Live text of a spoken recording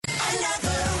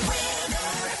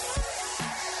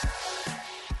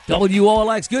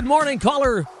WOLX, good morning,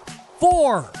 caller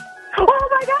 4. Oh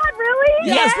my God, really?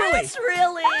 Yes,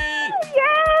 really.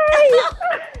 Yay!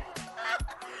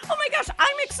 Oh my gosh,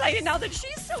 I'm excited now that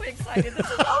she's so excited. This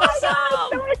is Oh my God,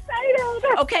 awesome. so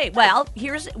excited. Okay, well,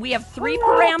 we have 3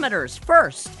 parameters.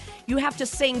 First, you have to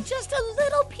sing just a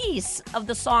little piece of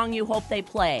the song you hope they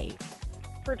play.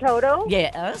 For Toto,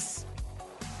 Yes.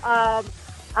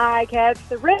 I catch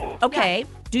the ring. Okay.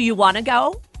 Do you want to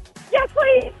go? Yes,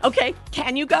 please. Okay.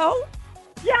 Can you go?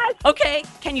 Yes, Okay.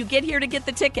 Can you get here to get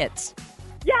the tickets?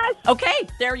 yes. Okay.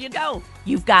 There you go.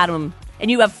 You've got them.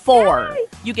 And you have 4. Yay.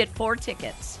 You get 4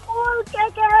 tickets. 4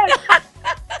 tickets.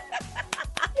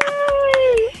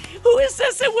 Yay! Who is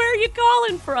this and where are you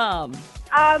calling from?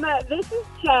 This is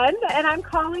Jen, and I'm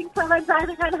calling from, I'm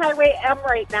driving on Highway M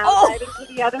right now, driving to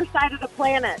the other side of the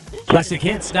planet. Classic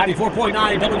Hits,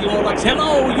 94.9 WOLX.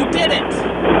 Hello, you did it.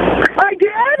 I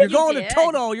did? You're going did. to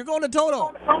Toto. You're going to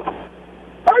Toto.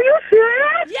 Are you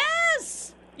serious?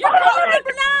 Yes. You're caller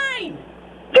number 9.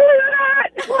 Do that!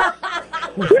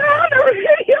 Yeah, the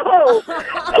radio!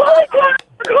 Holy crap!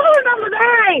 Caller number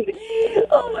 9!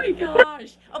 Oh my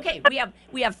gosh. Okay,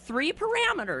 we have 3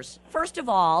 parameters. First of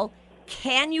all,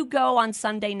 can you go on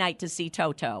Sunday night to see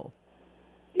Toto?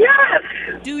 Yes!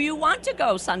 Do you want to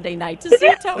go Sunday night to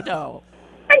see Toto?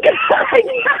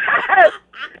 Yes!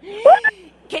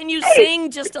 Can you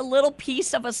sing just a little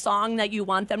piece of a song that you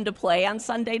want them to play on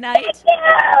Sunday night?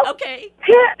 Yeah! Okay.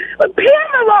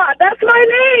 Pamela, that's my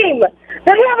name.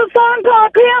 They have a song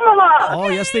called Pamela. Oh,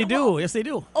 yes, they do. Yes, they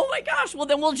do. Oh my gosh. Well,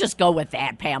 then we'll just go with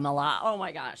that, Pamela. Oh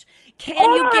my gosh. Can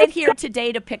Oh you my get here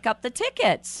today to pick up the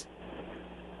tickets?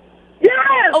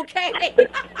 Yes. Okay.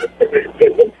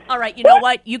 All right. You know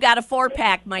what? You got a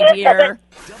 4-pack, my dear.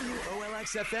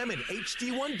 WOLX FM and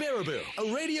HD1 Baraboo,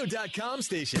 a radio.com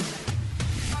station.